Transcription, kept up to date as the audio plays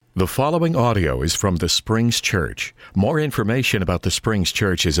The following audio is from the Springs Church. More information about the Springs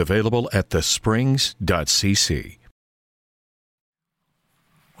Church is available at thesprings.cc.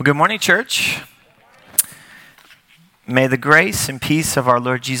 Well, good morning, church. May the grace and peace of our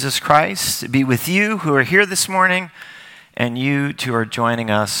Lord Jesus Christ be with you who are here this morning and you who are joining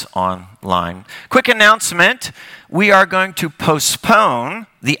us online. Quick announcement. We are going to postpone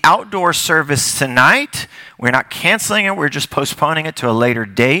the outdoor service tonight. We're not canceling it. We're just postponing it to a later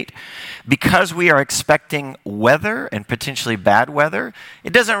date because we are expecting weather and potentially bad weather.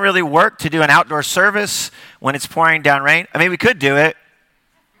 It doesn't really work to do an outdoor service when it's pouring down rain. I mean, we could do it,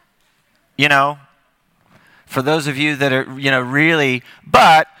 for those of you that are, really,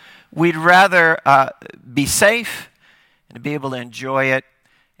 but we'd rather be safe and to be able to enjoy it.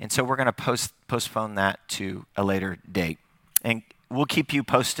 And so we're going to postpone that to a later date. And we'll keep you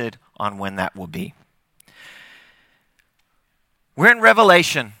posted on when that will be. We're in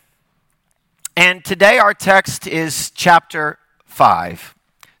Revelation. And today our text is chapter 5.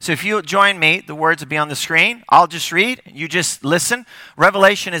 So if you'll join me, the words will be on the screen. I'll just read. You just listen.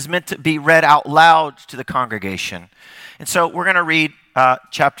 Revelation is meant to be read out loud to the congregation. And so we're going to read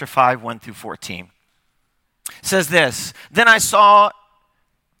chapter 5, 1 through 14. It says this, "Then I saw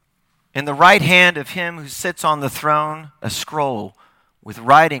in the right hand of him who sits on the throne a scroll with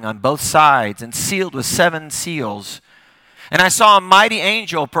writing on both sides and sealed with 7 seals. And I saw a mighty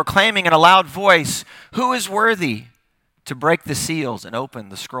angel proclaiming in a loud voice, 'Who is worthy to break the seals and open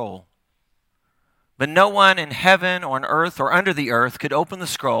the scroll?' But no one in heaven or on earth or under the earth could open the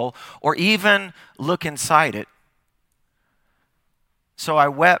scroll or even look inside it. So I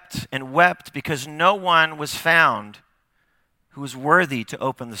wept and wept because no one was found who was worthy to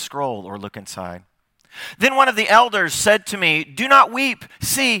open the scroll or look inside. Then one of the elders said to me, 'Do not weep.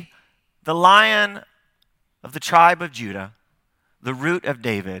 See, the Lion of the tribe of Judah, the Root of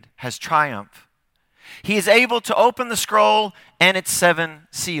David, has triumphed. He is able to open the scroll and its 7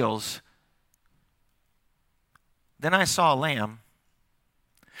 seals.' Then I saw a lamb,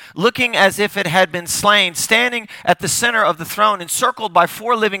 looking as if it had been slain, standing at the center of the throne, encircled by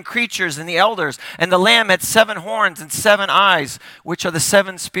 4 living creatures and the elders. And the lamb had 7 horns and 7 eyes, which are the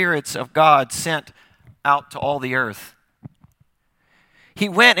 7 spirits of God sent out to all the earth. He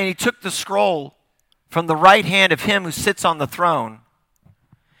went and he took the scroll from the right hand of him who sits on the throne.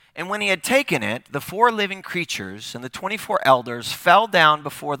 And when he had taken it, the 4 living creatures and the 24 elders fell down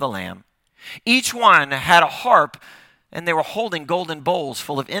before the Lamb. Each one had a harp, and they were holding golden bowls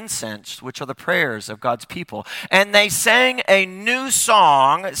full of incense, which are the prayers of God's people. And they sang a new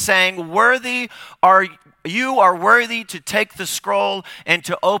song, saying, 'Worthy are you are worthy to take the scroll and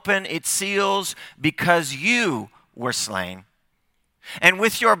to open its seals, because you were slain. And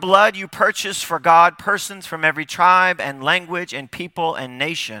with your blood you purchased for God persons from every tribe and language and people and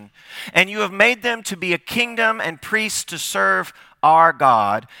nation. And you have made them to be a kingdom and priests to serve our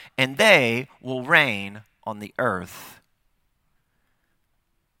God, and they will reign on the earth.'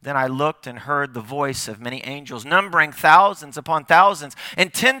 Then I looked and heard the voice of many angels, numbering thousands upon thousands,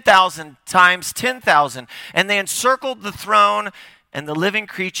 and 10,000 times 10,000. And they encircled the throne and the living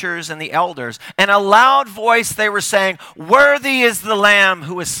creatures and the elders. And a loud voice they were saying, 'Worthy is the Lamb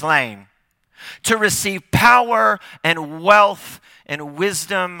who was slain, to receive power and wealth and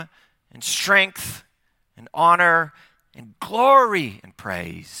wisdom and strength and honor and glory and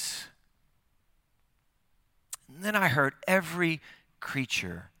praise.' And then I heard every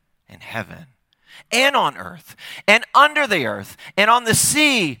creature in heaven and on earth and under the earth and on the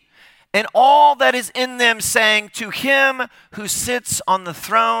sea and all that is in them, saying, 'To him who sits on the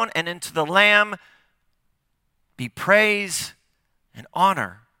throne and unto the Lamb be praise and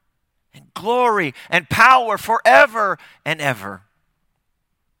honor and glory and power forever and ever.'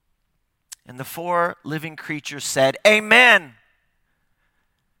 And the 4 living creatures said, 'Amen.'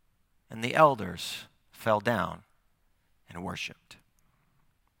 And the elders fell down and worshiped."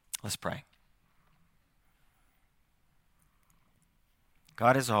 Let's pray.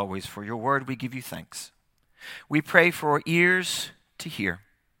 God, as always, for your word, we give you thanks. We pray for ears to hear.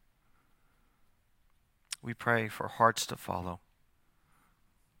 We pray for hearts to follow.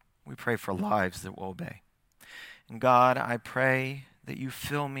 We pray for lives that will obey. And God, I pray that you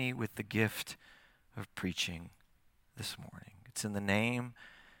fill me with the gift of preaching this morning. It's in the name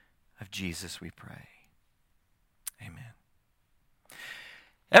of Jesus we pray. Amen.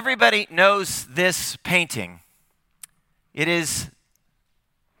 Everybody knows this painting. It is,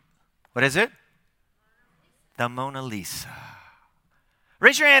 what is it? The Mona Lisa.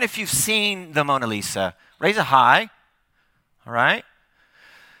 Raise your hand if you've seen the Mona Lisa. Raise a high. All right.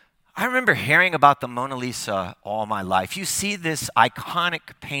 I remember hearing about the Mona Lisa all my life. You see this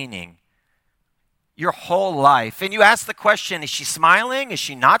iconic painting your whole life, and you ask the question, is she smiling? Is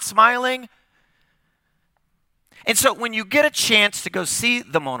she not smiling? And so when you get a chance to go see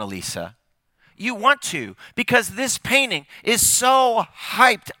the Mona Lisa, you want to, because this painting is so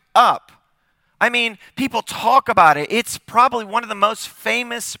hyped up. I mean, people talk about it. It's probably one of the most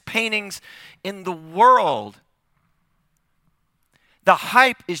famous paintings in the world. The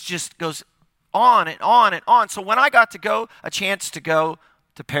hype goes on and on and on. So when I got a chance to go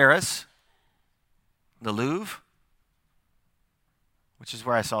to Paris, the Louvre, which is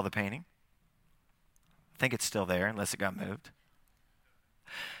where I saw the painting. I think it's still there unless it got moved.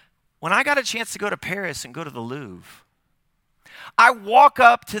 When I got a chance to go to Paris and go to the Louvre, I walk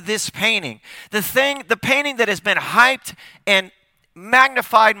up to this painting, the painting that has been hyped and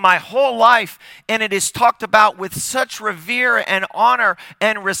magnified my whole life, and it is talked about with such revere and honor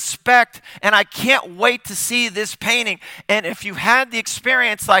and respect, and I can't wait to see this painting. And if you had the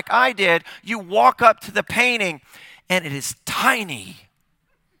experience like I did, you walk up to the painting and it is tiny.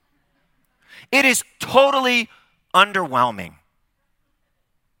 It is totally underwhelming.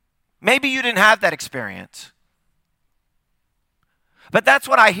 Maybe you didn't have that experience, but that's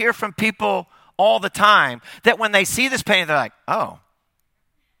what I hear from people all the time, that when they see this painting, they're like, oh,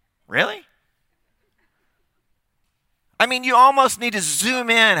 really? I mean, you almost need to zoom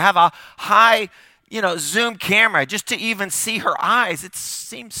in, have a high, zoom camera just to even see her eyes. It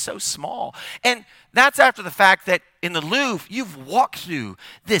seems so small. And that's after the fact that in the Louvre, you've walked through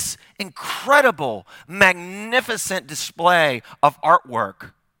this incredible, magnificent display of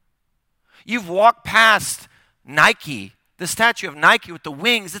artwork. You've walked past Nike, the statue of Nike with the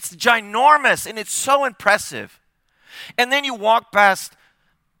wings. It's ginormous and it's so impressive. And then you walk past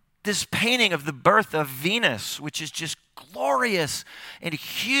this painting of the birth of Venus, which is just glorious and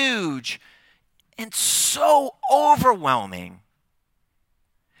huge and so overwhelming.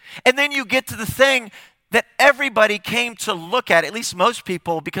 And then you get to the thing that everybody came to look at least most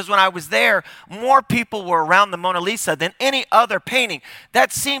people, because when I was there, more people were around the Mona Lisa than any other painting.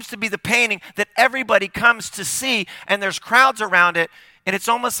 That seems to be the painting that everybody comes to see, and there's crowds around it, and it's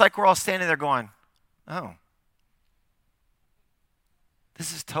almost like we're all standing there going, oh,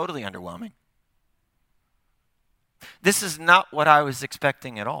 this is totally underwhelming. This is not what I was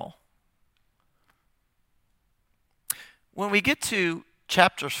expecting at all. When we get to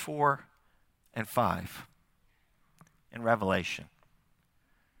chapters 4 and 5 in Revelation,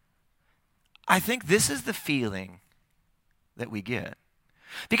 I think this is the feeling that we get.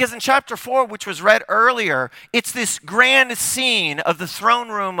 Because in chapter 4, which was read earlier, it's this grand scene of the throne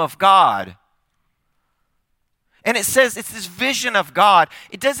room of God. And it says it's this vision of God.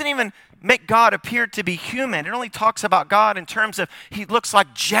 It doesn't even make God appear to be human. It only talks about God in terms of he looks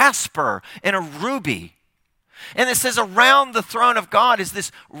like jasper and a ruby. And it says around the throne of God is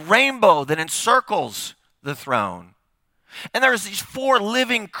this rainbow that encircles the throne. And there's these 4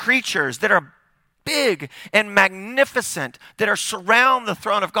 living creatures that are big and magnificent that are surround the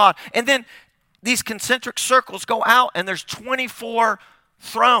throne of God. And then these concentric circles go out, and there's 24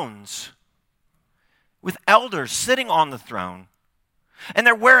 thrones with elders sitting on the throne. And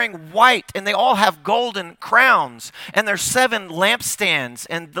they're wearing white, and they all have golden crowns. And there's 7 lampstands,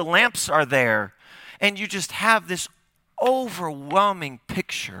 and the lamps are there. And you just have this overwhelming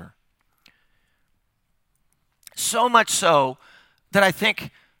picture. So much so that I think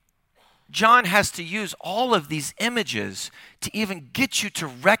John has to use all of these images to even get you to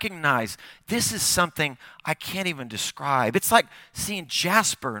recognize this is something I can't even describe. It's like seeing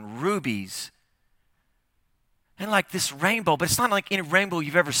jasper and rubies and like this rainbow, but it's not like any rainbow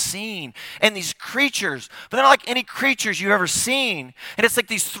you've ever seen. And these creatures, but they're not like any creatures you've ever seen. And it's like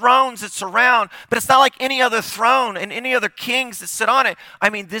these thrones that surround, but it's not like any other throne and any other kings that sit on it. I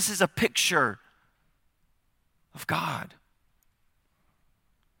mean, this is a picture of God.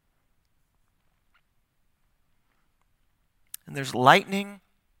 And there's lightning,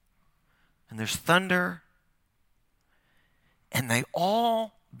 and there's thunder, and they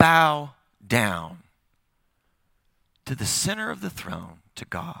all bow down to the center of the throne, to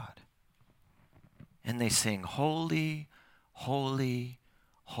God. And they sing, holy, holy,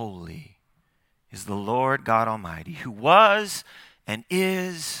 holy is the Lord God Almighty, who was and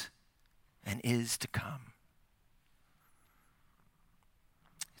is to come.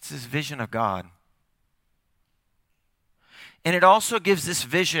 It's this vision of God. And it also gives this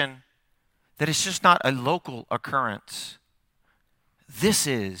vision that it's just not a local occurrence. This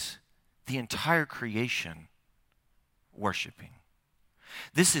is the entire creation worshiping.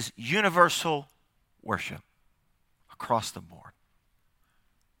 This is universal worship across the board.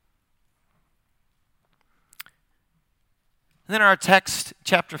 And then our text,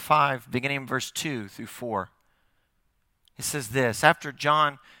 chapter 5, beginning in verse 2 through 4. It says this: after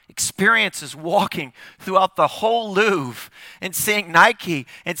John experiences walking throughout the whole Louvre and seeing Nike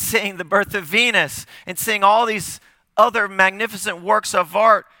and seeing the birth of Venus and seeing all these other magnificent works of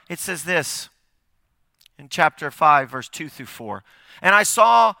art, it says this in chapter 5, verse 2 through 4. And I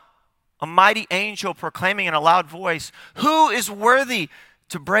saw a mighty angel proclaiming in a loud voice, "Who is worthy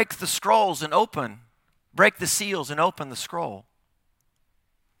to break the scrolls and break the seals and open the scroll?"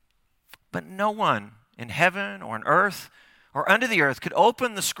 But no one in heaven or on earth or under the earth could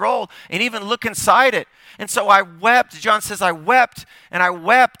open the scroll and even look inside it. And so I wept. John says, I wept and I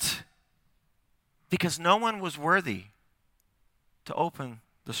wept because no one was worthy to open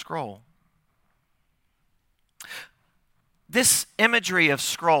the scroll. This imagery of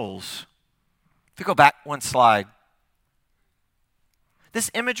scrolls, if you go back one slide,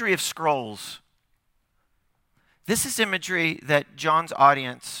 this imagery of scrolls, this is imagery that John's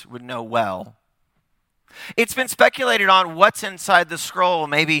audience would know well. It's been speculated on what's inside the scroll,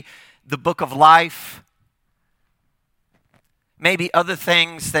 maybe the book of life, maybe other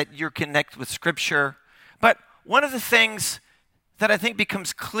things that you're connected with Scripture. But one of the things that I think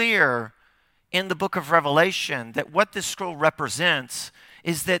becomes clear in the book of Revelation, that what this scroll represents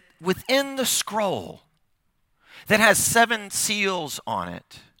is that within the scroll that has 7 seals on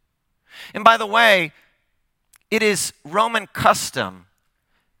it. And by the way, it is Roman custom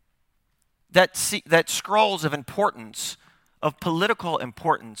that scrolls of importance, of political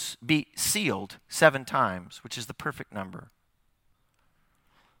importance, be sealed 7 times, which is the perfect number.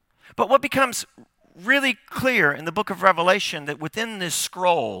 But what becomes really clear in the book of Revelation, that within this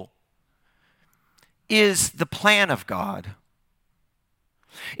scroll is the plan of God.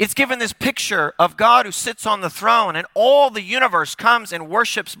 It's given this picture of God who sits on the throne and all the universe comes and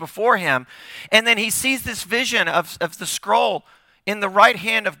worships before him. And then he sees this vision of the scroll in the right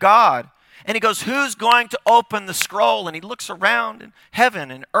hand of God. And he goes, who's going to open the scroll? And he looks around in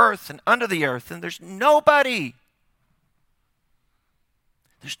heaven and earth and under the earth, and there's nobody.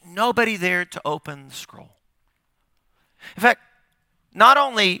 There's nobody there to open the scroll. In fact, not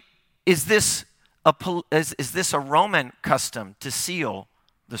only is this a Roman custom to seal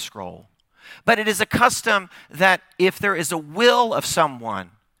the scroll, but it is a custom that if there is a will of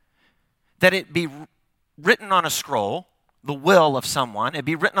someone, that it be written on a scroll, the will of someone, it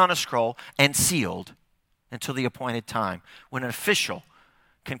be written on a scroll and sealed until the appointed time, when an official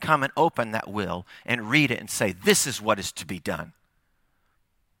can come and open that will and read it and say, this is what is to be done.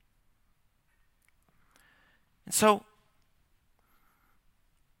 And so,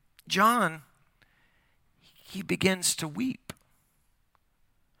 John, he begins to weep.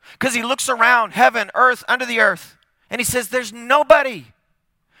 Because he looks around heaven, earth, under the earth, and he says, there's nobody.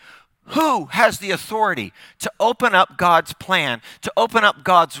 Who has the authority to open up God's plan, to open up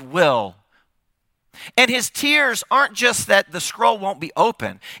God's will? And his tears aren't just that the scroll won't be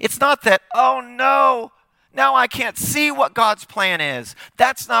open. It's not that, oh no, now I can't see what God's plan is.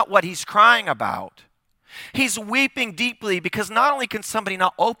 That's not what he's crying about. He's weeping deeply because not only can somebody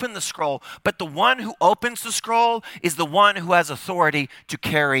not open the scroll, but the one who opens the scroll is the one who has authority to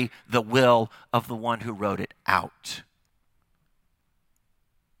carry the will of the one who wrote it out.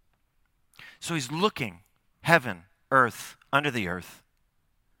 So he's looking, heaven, earth, under the earth.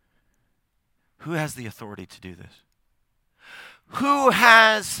 Who has the authority to do this? Who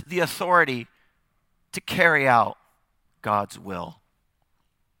has the authority to carry out God's will,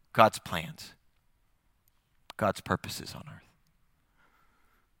 God's plans, God's purposes on earth?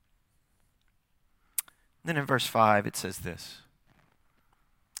 Then in verse 5 it says this.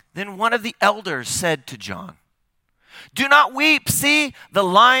 Then one of the elders said to John, do not weep. See, the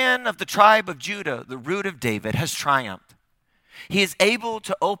Lion of the tribe of Judah, the Root of David, has triumphed. He is able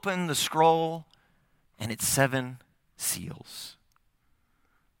to open the scroll and its 7 seals.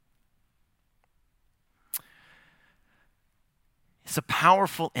 It's a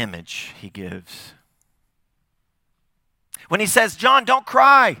powerful image he gives. When he says, John, don't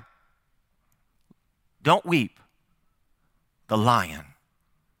cry. Don't weep. The Lion,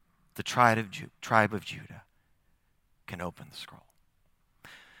 the tribe of Judah, can open the scroll.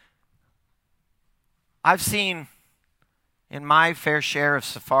 I've seen in my fair share of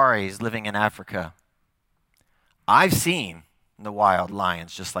safaris living in Africa, I've seen the wild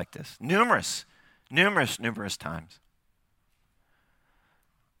lions just like this. Numerous times.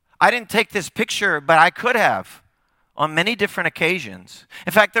 I didn't take this picture, but I could have on many different occasions.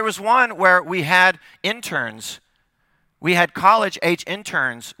 In fact, there was one where we had interns. We had college-age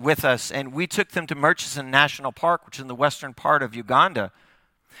interns with us, and we took them to Murchison National Park, which is in the western part of Uganda.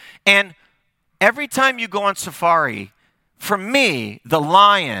 And every time you go on safari, For me, the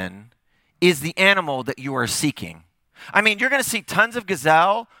lion is the animal that you are seeking. I mean, you're going to see tons of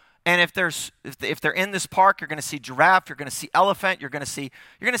gazelle, and if they're in this park, you're going to see giraffe, you're going to see elephant, you're going to see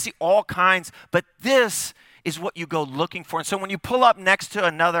all kinds, but this is what you go looking for. And so when you pull up next to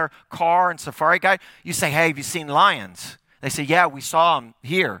another car and safari guide, you say, "Hey, have you seen lions?" They say, "Yeah, we saw them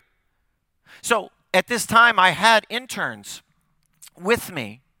here." So at this time, I had interns with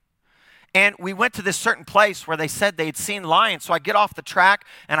me, and we went to this certain place where they said they had seen lions. So I get off the track,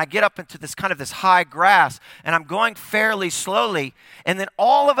 and I get up into this high grass, and I'm going fairly slowly. And then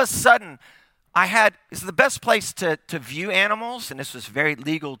all of a sudden, this is the best place to view animals, and this was very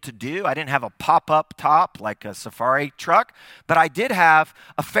legal to do. I didn't have a pop-up top like a safari truck, but I did have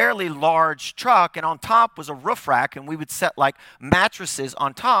a fairly large truck, and on top was a roof rack, and we would set like mattresses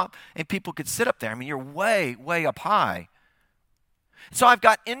on top, and people could sit up there. I mean, you're way, way up high. So I've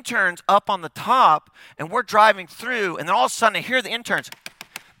got interns up on the top, and we're driving through, and then all of a sudden I hear the interns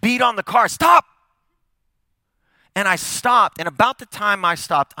beat on the car, "Stop!" And I stopped, and about the time I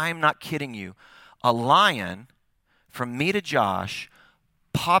stopped, I am not kidding you, a lion, from me to Josh,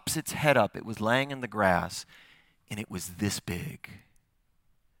 pops its head up. It was laying in the grass, and it was this big.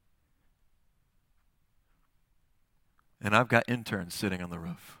 And I've got interns sitting on the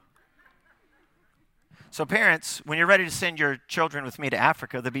roof. So parents, when you're ready to send your children with me to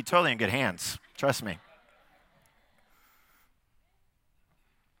Africa, they'll be totally in good hands. Trust me.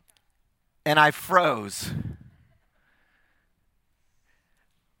 And I froze.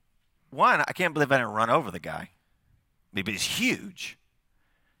 One, I can't believe I didn't run over the guy. Maybe he's huge.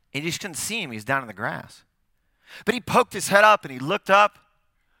 And you just couldn't see him. He's down in the grass. But he poked his head up and he looked up.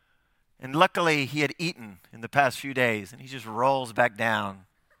 And luckily, he had eaten in the past few days. And he just rolls back down.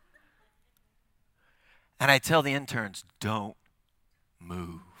 And I tell the interns, "Don't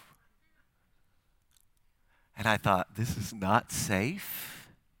move." And I thought, this is not safe,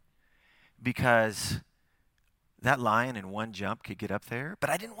 because that lion in one jump could get up there, but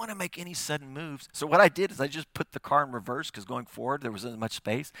I didn't want to make any sudden moves. So what I did is I just put the car in reverse, because going forward there wasn't much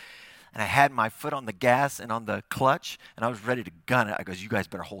space. And I had my foot on the gas and on the clutch, and I was ready to gun it. I goes, "You guys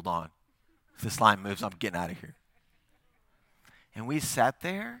better hold on. If this lion moves, I'm getting out of here." And we sat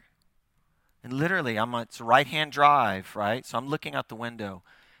there, and literally it's a right-hand drive, right? So I'm looking out the window,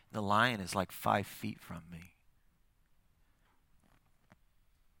 and the lion is like 5 feet from me.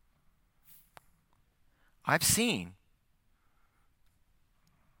 I've seen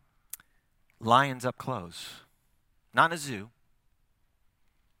lions up close, not in a zoo,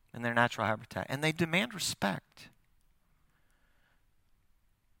 in their natural habitat, and they demand respect.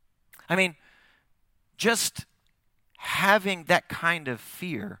 I mean, just having that kind of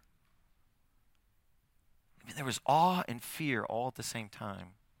fear, there was awe and fear all at the same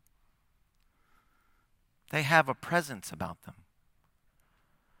time. They have a presence about them.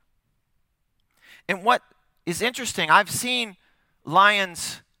 And what is interesting, I've seen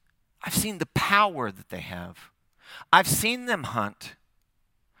lions, I've seen the power that they have. I've seen them hunt.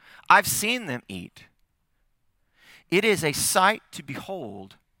 I've seen them eat. It is a sight to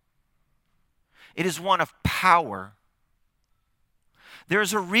behold. It is one of power.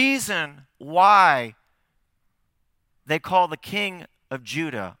 There's a reason why they call the king of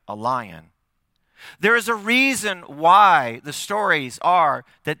Judah a lion. There is a reason why the stories are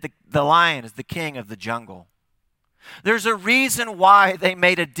that the lion is the king of the jungle. There's a reason why they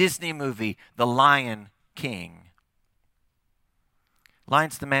made a Disney movie, The Lion King.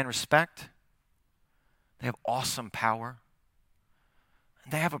 Lions demand respect. They have awesome power.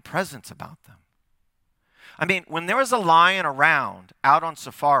 And they have a presence about them. I mean, when there was a lion around out on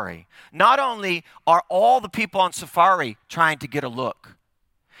safari, not only are all the people on safari trying to get a look,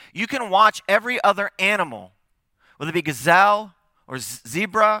 you can watch every other animal, whether it be gazelle or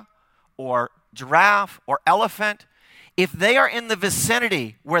zebra or giraffe or elephant. If they are in the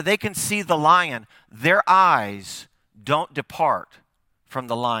vicinity where they can see the lion, their eyes don't depart from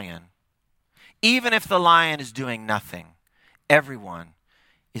the lion. Even if the lion is doing nothing, everyone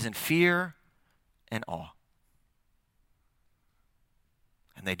is in fear and awe.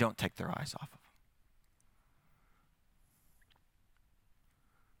 And they don't take their eyes off of him.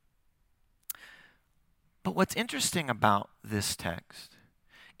 But what's interesting about this text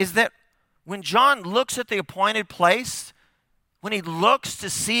is that when John looks at the appointed place, when he looks to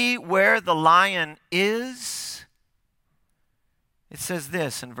see where the lion is, it says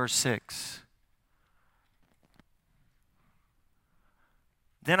this in verse 6.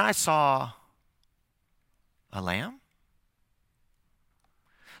 Then I saw a lamb,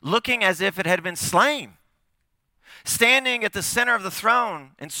 looking as if it had been slain, standing at the center of the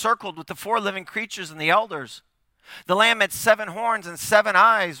throne, encircled with the 4 living creatures and the elders. The Lamb had 7 horns and 7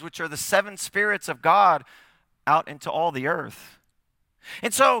 eyes, which are the 7 spirits of God out into all the earth.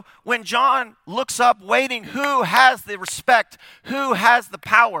 And so when John looks up waiting, who has the respect, who has the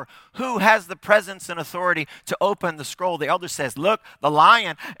power, who has the presence and authority to open the scroll, the elder says, look, the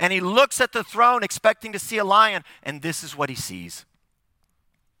lion. And he looks at the throne expecting to see a lion, and this is what he sees.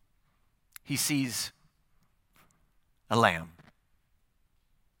 He sees a lamb.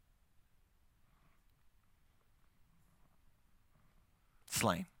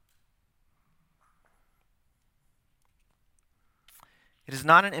 Slain. It is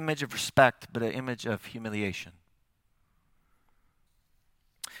not an image of respect, but an image of humiliation.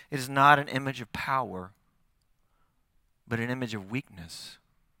 It is not an image of power, but an image of weakness.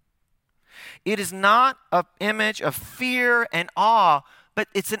 It is not an image of fear and awe, but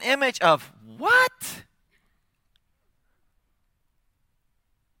it's an image of what?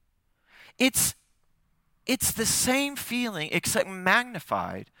 It's the same feeling, except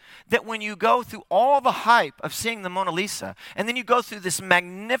magnified, that when you go through all the hype of seeing the Mona Lisa, and then you go through this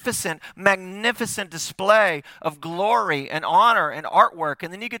magnificent, magnificent display of glory and honor and artwork,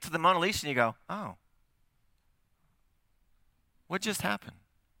 and then you get to the Mona Lisa and you go, oh, what just happened?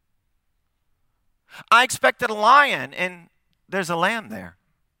 I expected a lion, and there's a lamb there.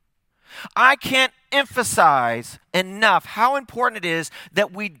 I can't emphasize enough how important it is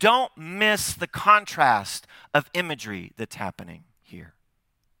that we don't miss the contrast of imagery that's happening here.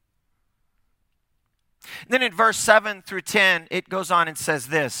 Then in verse 7 through 10, it goes on and says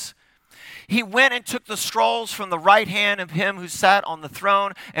this. He went and took the scrolls from the right hand of him who sat on the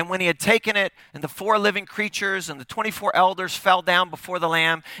throne, and when he had taken it, and the 4 living creatures and the 24 elders fell down before the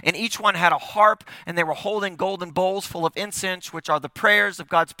Lamb, and each one had a harp, and they were holding golden bowls full of incense, which are the prayers of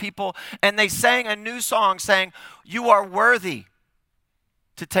God's people. And they sang a new song, saying, you are worthy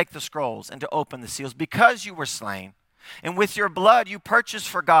to take the scrolls and to open the seals, because you were slain, and with your blood you purchased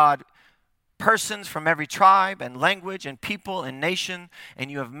for God persons from every tribe and language and people and nation, and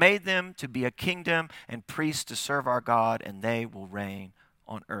you have made them to be a kingdom and priests to serve our God, and they will reign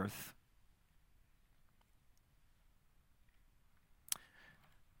on earth.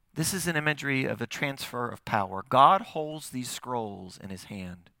 This is an imagery of a transfer of power. God holds these scrolls in his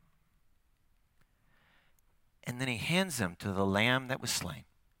hand, and then he hands them to the Lamb that was slain.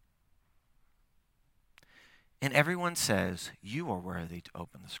 And everyone says, you are worthy to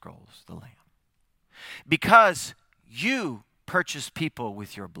open the scrolls, the Lamb. Because you purchased people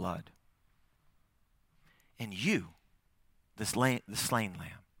with your blood. And you, the slain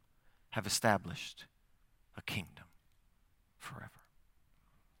Lamb, have established a kingdom forever.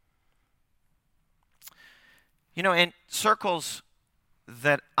 You know, in circles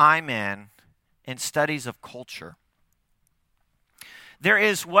that I'm in studies of culture, there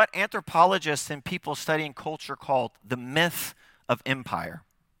is what anthropologists and people studying culture call the myth of empire.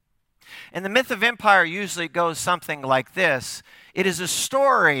 And the myth of empire usually goes something like this. It is a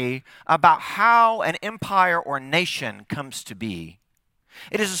story about how an empire or nation comes to be.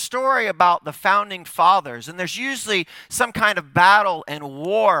 It is a story about the founding fathers, and there's usually some kind of battle and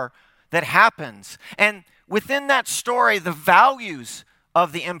war that happens. And within that story, the values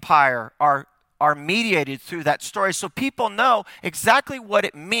of the empire are mediated through that story, so people know exactly what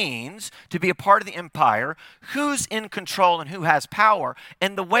it means to be a part of the empire, who's in control and who has power,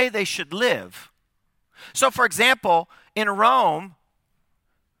 and the way they should live. So, for example, in Rome,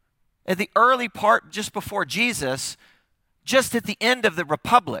 at the early part, just before Jesus, just at the end of the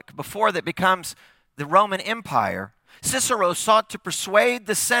Republic, before that becomes the Roman Empire, Cicero sought to persuade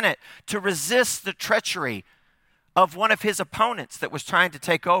the Senate to resist the treachery of one of his opponents that was trying to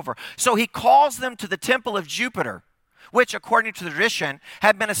take over. So he calls them to the temple of Jupiter, which, according to tradition,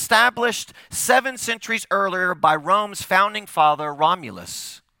 had been established 7 centuries earlier by Rome's founding father,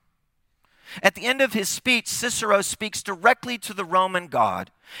 Romulus. At the end of his speech, Cicero speaks directly to the Roman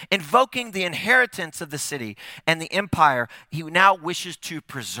god, invoking the inheritance of the city and the empire he now wishes to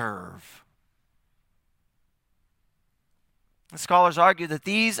preserve. And scholars argue that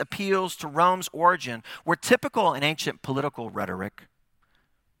these appeals to Rome's origin were typical in ancient political rhetoric.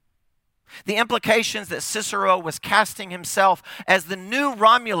 The implications that Cicero was casting himself as the new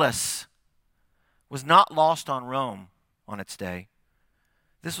Romulus was not lost on Rome on its day.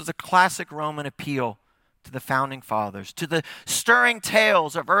 This was a classic Roman appeal to the founding fathers, to the stirring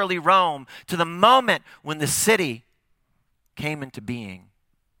tales of early Rome, to the moment when the city came into being.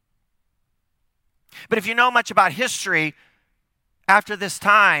 But if you know much about history, after this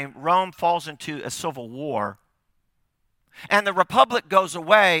time, Rome falls into a civil war, and the Republic goes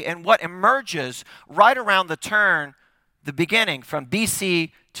away, and what emerges right around the beginning from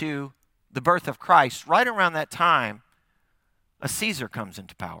BC to the birth of Christ, right around that time, a Caesar comes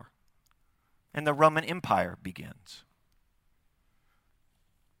into power, and the Roman Empire begins.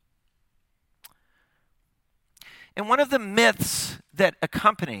 And one of the myths that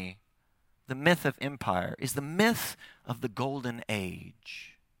accompany the myth of empire is the myth of the golden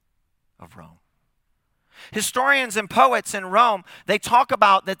age of Rome. Historians and poets in Rome, they talk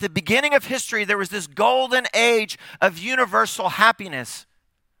about that at the beginning of history, there was this golden age of universal happiness,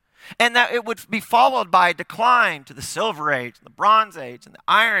 and that it would be followed by a decline to the Silver Age, the Bronze Age, and the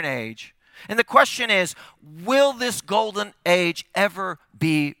Iron Age. And the question is, will this golden age ever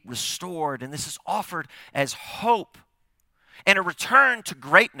be restored? And this is offered as hope and a return to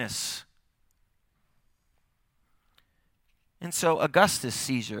greatness. And so Augustus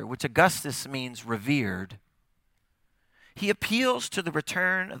Caesar, which Augustus means revered, he appeals to the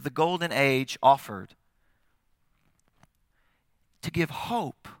return of the golden age offered to give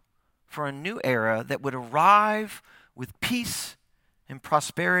hope for a new era that would arrive with peace and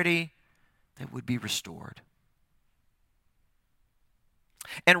prosperity that would be restored.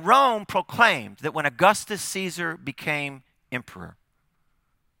 And Rome proclaimed that when Augustus Caesar became emperor,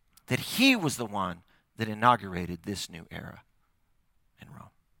 that he was the one that inaugurated this new era in Rome.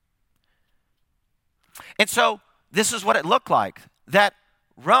 And so this is what it looked like, that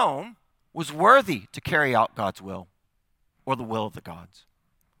Rome was worthy to carry out God's will, or the will of the gods.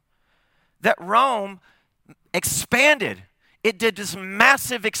 That Rome expanded. It did this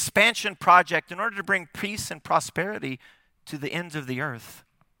massive expansion project in order to bring peace and prosperity to the ends of the earth.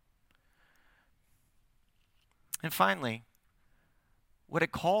 And finally, what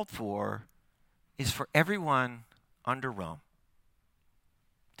it called for is for everyone under Rome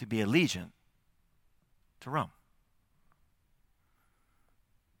to be allegiant to Rome.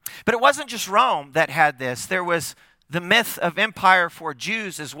 But it wasn't just Rome that had this. There was the myth of empire for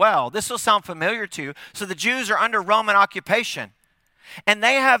Jews as well. This will sound familiar to you. So the Jews are under Roman occupation. And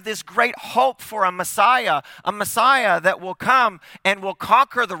they have this great hope for a Messiah that will come and will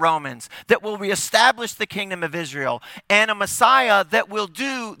conquer the Romans, that will reestablish the kingdom of Israel, and a Messiah that will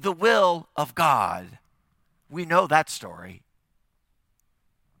do the will of God. We know that story.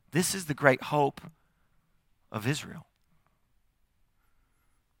 This is the great hope of Israel.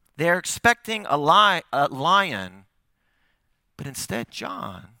 They're expecting a lion, but instead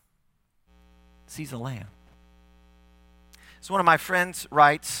John sees a lamb. So one of my friends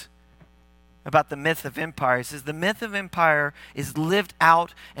writes about the myth of empire. He says, the myth of empire is lived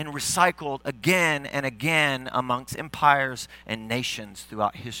out and recycled again and again amongst empires and nations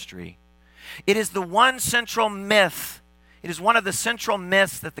throughout history. It is the one central myth. It is one of the central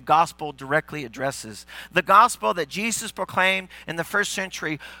myths that the gospel directly addresses. The gospel that Jesus proclaimed in the first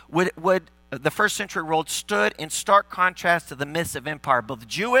century the first century world stood in stark contrast to the myths of empire, both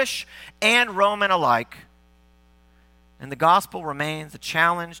Jewish and Roman alike. And the gospel remains a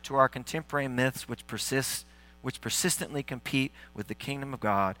challenge to our contemporary myths which persistently compete with the kingdom of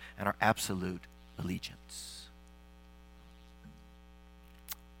God and our absolute allegiance.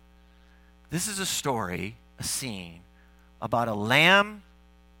 This is a story, a scene, about a lamb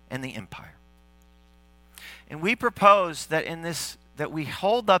and the empire. And we propose that that we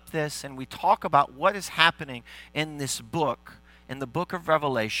hold up this and we talk about what is happening in this book, in the book of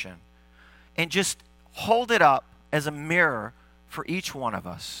Revelation, and just hold it up as a mirror for each one of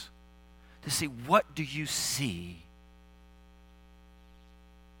us to see, what do you see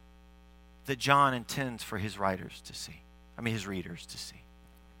that John intends for his readers to see?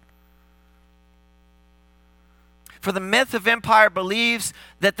 For the myth of empire believes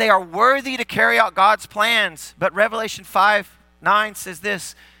that they are worthy to carry out God's plans, but Revelation 5:9 says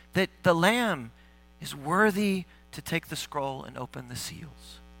this, that the Lamb is worthy to take the scroll and open the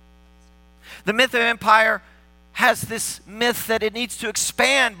seals. The myth of empire has this myth that it needs to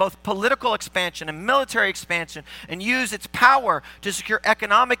expand, both political expansion and military expansion, and use its power to secure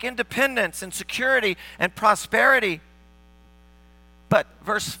economic independence and security and prosperity. But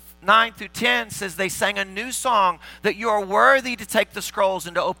verse 9 through 10 says they sang a new song, that you are worthy to take the scrolls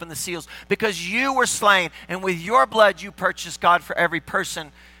and to open the seals, because you were slain, and with your blood you purchased, God, for every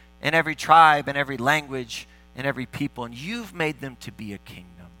person and every tribe and every language and every people, and you've made them to be a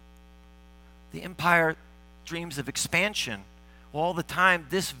kingdom. The empire dreams of expansion. All the time,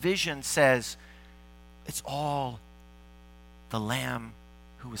 this vision says it's all the Lamb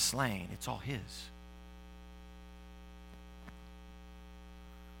who was slain. It's all his.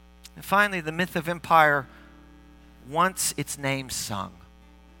 And finally, the myth of empire wants its name sung.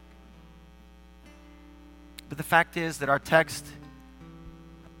 But the fact is that our text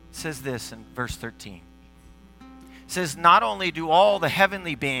says this in verse 13. It says, not only do all the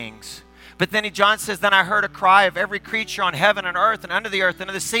heavenly beings But then John says, then I heard a cry of every creature on heaven and earth and under the earth and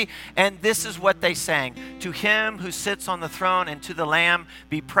under the sea. And this is what they sang. To him who sits on the throne and to the Lamb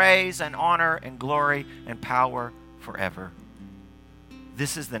be praise and honor and glory and power forever.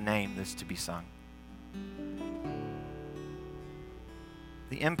 This is the name that's to be sung.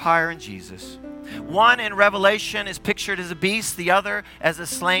 The empire in Jesus. One in Revelation is pictured as a beast, the other as a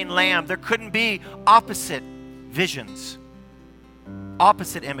slain lamb. There couldn't be opposite visions,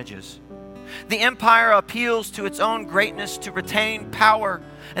 opposite images. The empire appeals to its own greatness to retain power,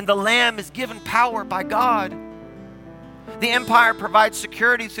 and the Lamb is given power by God. The empire provides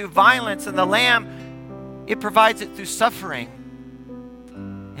security through violence, and the Lamb, it provides it through suffering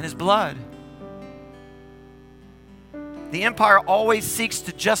in his blood. The empire always seeks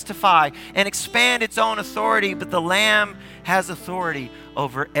to justify and expand its own authority, but the Lamb has authority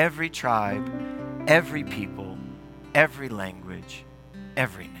over every tribe, every people, every language,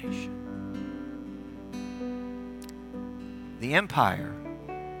 every nation. The empire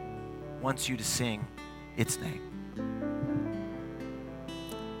wants you to sing its name.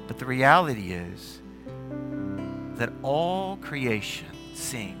 But the reality is that all creation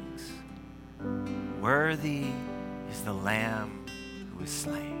sings, worthy is the Lamb who is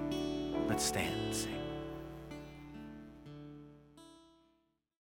slain. Let's stand and sing.